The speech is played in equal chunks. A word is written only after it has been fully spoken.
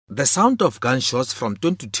The sound of gunshots from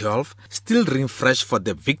 2012 still ring fresh for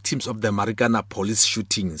the victims of the Marikana police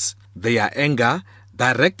shootings. Their anger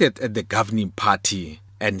directed at the governing party.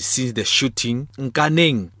 And since the shooting,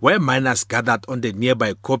 Nkaneng, where miners gathered on the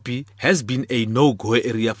nearby koppie, has been a no-go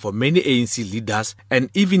area for many ANC leaders and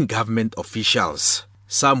even government officials.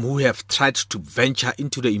 Some who have tried to venture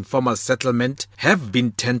into the informal settlement have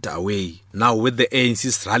been turned away. Now, with the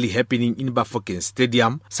ANC's rally happening in Bafokeng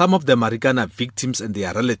Stadium, some of the Marikana victims and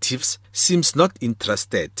their relatives seems not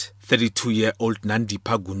interested. 32-year-old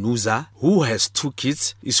Nandipa Gunuza, who has 2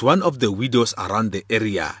 kids, is one of the widows around the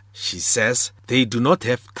area. She says they do not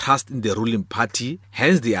have trust in the ruling party,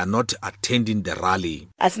 hence they are not attending the rally.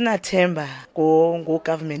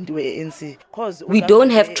 We don't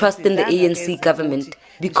have trust in the ANC government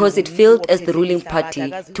because it failed as the ruling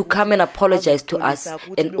party to come and apologize to us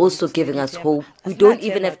and also giving us hope. We don't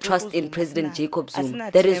even have trust in President Jacob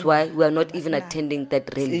Zuma. That is why we are not even attending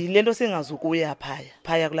that rally.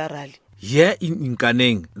 Here in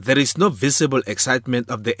Nkaneng, there is no visible excitement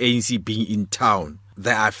of the ANC being in town.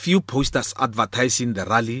 There are few posters advertising the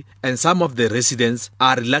rally, and some of the residents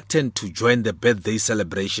are reluctant to join the birthday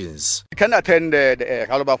celebrations. You can't attend the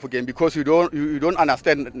Bafokeng game because you don't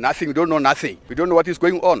understand nothing, you don't know nothing. You don't know what is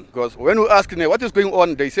going on. Because when we ask them what is going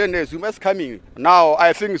on, they say Zuma is coming. Now,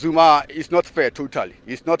 I think Zuma is not fair totally.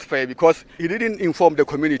 It's not fair because he didn't inform the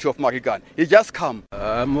community of Marikana. He just come.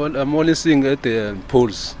 I'm only seeing at the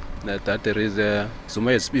polls that there is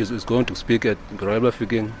Zuma is going to speak at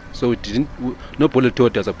Bafokeng. So nobody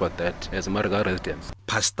told us about that as Marikana residents.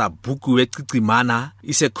 Pastor Bukuwe Tsikimana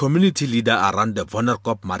is a community leader around the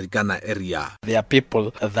Vonerkop Marikana area. There are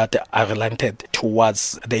people that are relented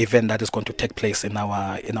towards the event that is going to take place in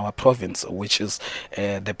our province, which is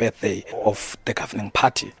the birthday of the governing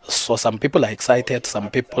party. So some people are excited,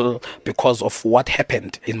 some people, because of what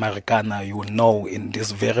happened in Marikana, you know, in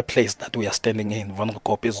this very place that we are standing in,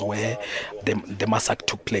 Vonerkop is where the massacre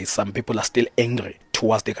took place. Some people are still angry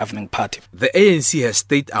towards the governing party. The ANC has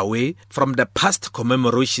stayed away from the past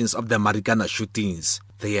commemorations of the Marikana shootings.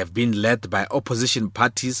 They have been led by opposition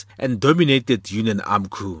parties and dominated Union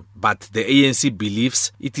AMCU. But the ANC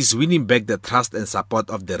believes it is winning back the trust and support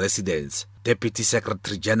of the residents. Deputy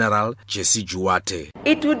Secretary General Jan8.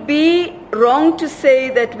 It would be wrong to say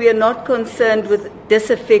that we are not concerned with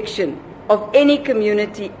disaffection of any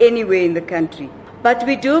community anywhere in the country. But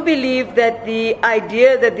we do believe that the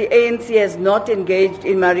idea that the ANC has not engaged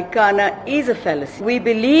in Marikana is a fallacy. We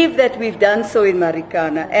believe that we've done so in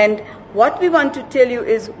Marikana, and what we want to tell you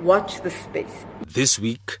is watch the space. This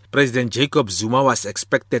week, President Jacob Zuma was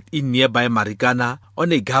expected in nearby Marikana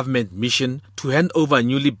on a government mission to hand over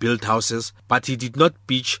newly built houses, but he did not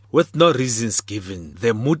pitch with no reasons given.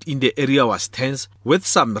 The mood in the area was tense, with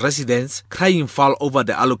some residents crying foul over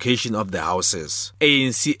the allocation of the houses.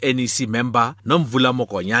 ANC NEC member Nomvula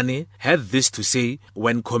Mokonyane had this to say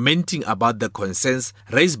when commenting about the concerns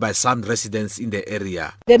raised by some residents in the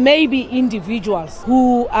area. There may be individuals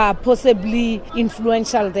who are possibly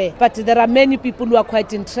influential there, but there are many people who are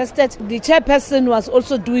quite interested. The chairperson was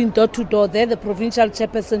also doing door-to-door there, the provincial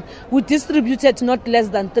chairperson, who distributed not less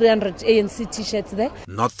than 300 ANC t-shirts there.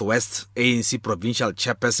 Northwest ANC provincial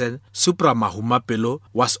chairperson Supra Mahumapelo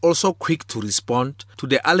was also quick to respond to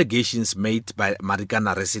the allegations made by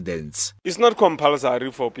Marikana residents. It's not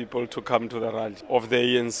compulsory for people to come to the rally of the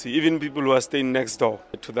ANC, even people who are staying next door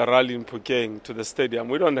to the rally in Bafokeng, to the stadium.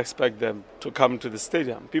 We don't expect them to come to the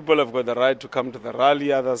stadium. People have got the right to come to the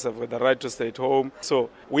rally, others have got the right to stay at home. So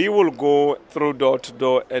we will go through door to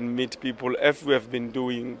door and meet people, as we have been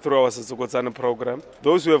doing through our Sisukotsana program.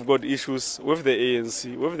 Those who have got issues with the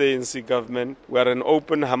ANC government, we are an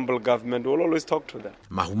open, humble government. We'll always talk to them.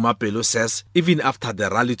 Mahumapelo says even after the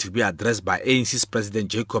rally to be addressed by ANC's President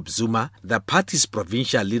Jacob Zuma, the party's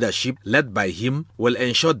provincial leadership, led by him, will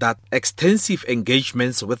ensure that extensive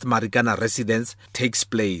engagements with Marikana residents takes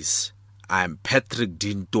place. I am Patrick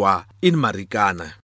Dintwa in Marikana.